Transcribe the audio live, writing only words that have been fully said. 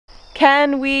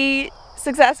Can we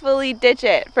successfully ditch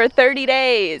it for 30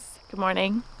 days? Good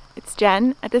morning, it's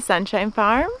Jen at the Sunshine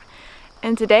Farm,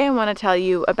 and today I want to tell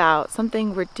you about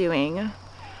something we're doing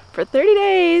for 30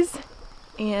 days,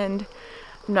 and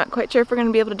I'm not quite sure if we're going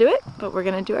to be able to do it, but we're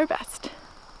going to do our best.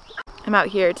 I'm out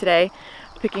here today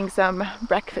picking some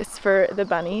breakfast for the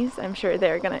bunnies. I'm sure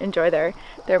they're going to enjoy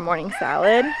their morning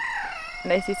salad,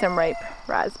 and I see some ripe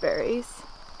raspberries.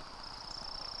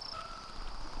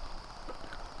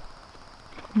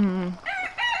 I'm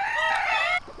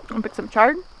gonna pick some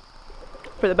chard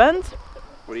for the buns.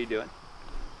 What are you doing?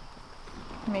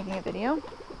 I'm making a video.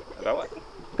 About what?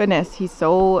 Goodness, he's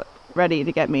so ready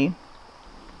to get me.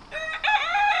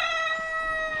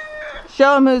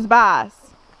 Show him who's boss.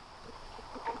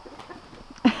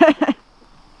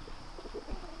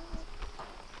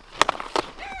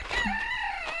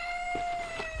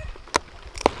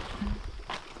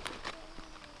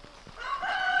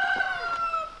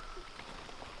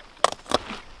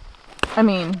 I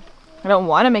mean, I don't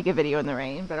want to make a video in the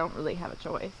rain, but I don't really have a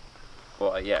choice.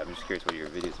 Well, yeah, I'm just curious what your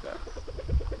video's about.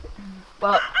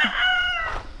 Well,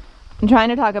 I'm trying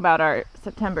to talk about our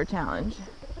September challenge.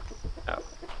 Oh.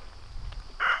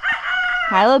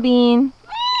 Hi, little bean.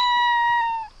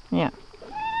 Yeah,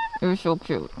 you're so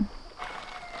cute.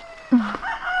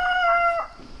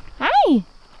 Hi.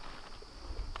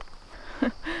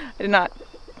 I'm not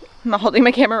holding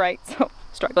my camera right, so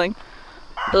struggling.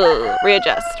 Ugh,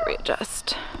 readjust.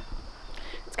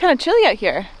 It's kind of chilly out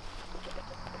here.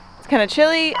 It's kind of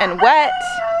chilly and wet,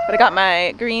 but I got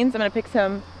my greens. I'm gonna pick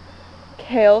some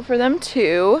kale for them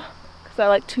too, because I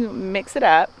like to mix it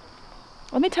up.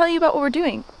 Let me tell you about what we're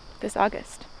doing this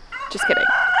August. Just kidding.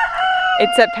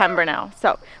 It's September now,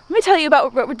 so let me tell you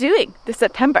about what we're doing this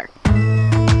September.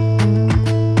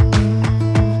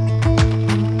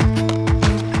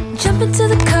 Jump into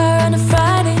the car on a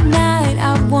Friday night,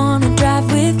 I wanna drive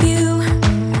with you.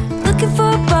 Looking for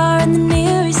a bar in the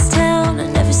nearest town,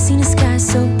 I've never seen a sky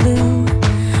so blue.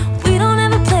 We don't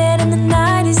ever play it and the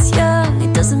night is young,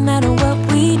 it doesn't matter what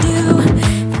we do.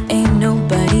 There ain't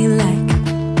nobody like,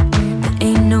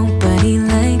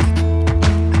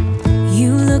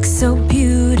 you look so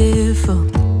beautiful,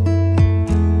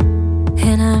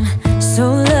 and I'm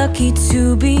so lucky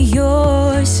to be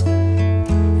yours.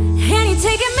 And you're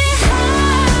taking me high,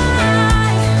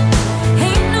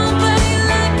 ain't nobody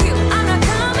like you, I'm not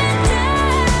coming down,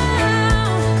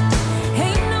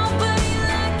 ain't nobody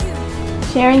like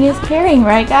you. Sharing is caring,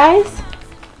 right guys?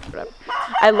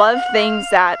 I love things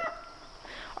that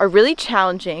are really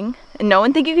challenging and no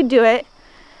one think you could do it,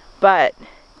 but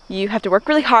you have to work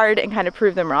really hard and kind of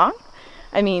prove them wrong.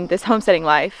 I mean, this homesteading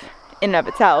life in and of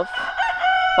itself,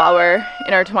 while we're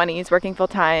in our 20s, working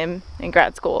full-time in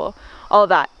grad school, all of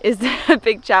that is a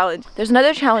big challenge. There's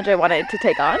another challenge I wanted to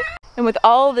take on, and with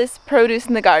all this produce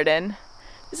in the garden,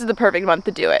 this is the perfect month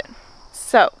to do it.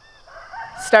 So,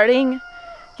 starting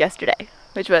yesterday,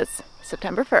 which was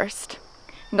September 1st,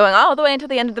 and going all the way until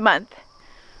the end of the month,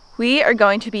 we are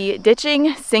going to be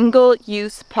ditching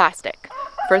single-use plastic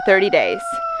for 30 days.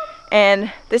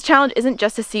 And this challenge isn't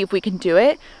just to see if we can do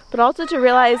it, but also to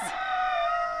realize,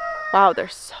 wow, they're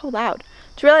so loud,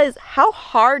 to realize how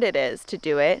hard it is to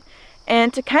do it,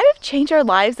 and to kind of change our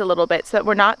lives a little bit so that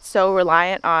we're not so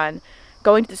reliant on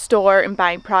going to the store and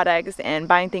buying products and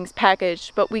buying things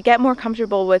packaged, but we get more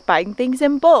comfortable with buying things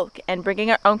in bulk and bringing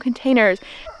our own containers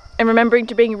and remembering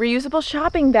to bring reusable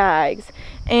shopping bags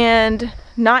and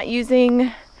not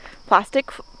using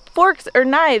plastic forks or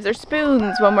knives or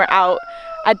spoons when we're out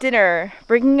at dinner,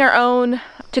 bringing our own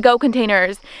to-go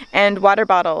containers and water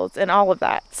bottles and all of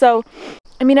that. So,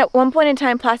 I mean, at one point in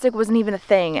time, plastic wasn't even a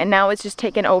thing, and now it's just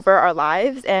taken over our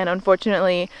lives and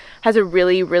unfortunately has a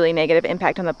really, really negative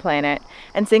impact on the planet.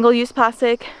 And single-use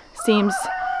plastic seems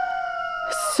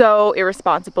so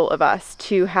irresponsible of us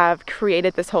to have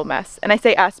created this whole mess. And I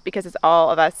say us because it's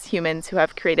all of us humans who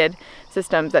have created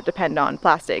systems that depend on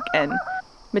plastic and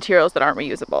materials that aren't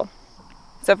reusable.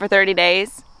 So for 30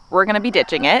 days, we're gonna be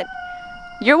ditching it.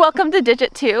 You're welcome to ditch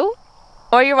it too,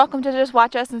 or you're welcome to just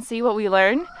watch us and see what we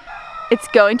learn. It's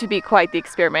going to be quite the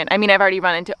experiment. I mean, I've already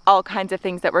run into all kinds of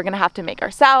things that we're gonna have to make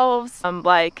ourselves,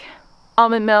 like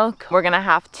almond milk. We're gonna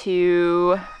have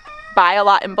to buy a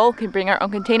lot in bulk and bring our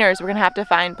own containers. We're gonna have to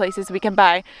find places we can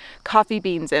buy coffee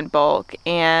beans in bulk,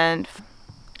 and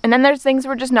then there's things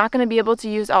we're just not gonna be able to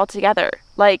use altogether.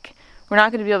 Like, we're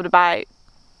not gonna be able to buy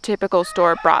typical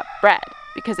store-bought bread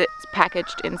because it's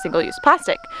packaged in single-use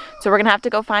plastic. So we're gonna have to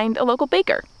go find a local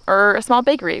baker or a small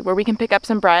bakery where we can pick up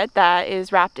some bread that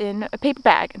is wrapped in a paper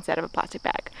bag instead of a plastic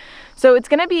bag. So it's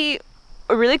gonna be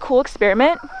a really cool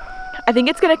experiment. I think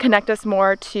it's going to connect us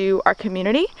more to our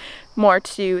community, more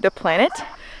to the planet,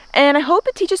 and I hope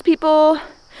it teaches people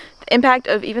the impact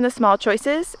of even the small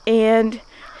choices. And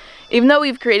even though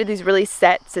we've created these really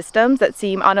set systems that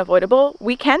seem unavoidable,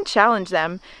 we can challenge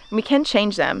them and we can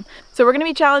change them. So we're going to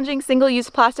be challenging single-use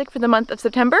plastic for the month of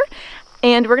September,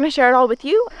 and we're going to share it all with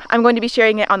you. I'm going to be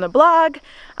sharing it on the blog,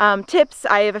 tips.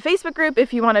 I have a Facebook group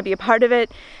if you want to be a part of it,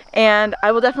 and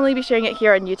I will definitely be sharing it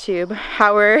here on YouTube,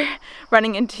 how we're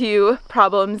running into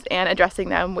problems and addressing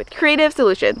them with creative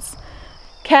solutions.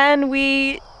 Can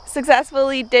we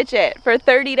successfully ditch it for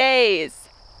 30 days?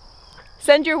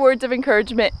 Send your words of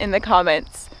encouragement in the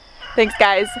comments. Thanks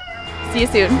guys. See you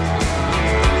soon.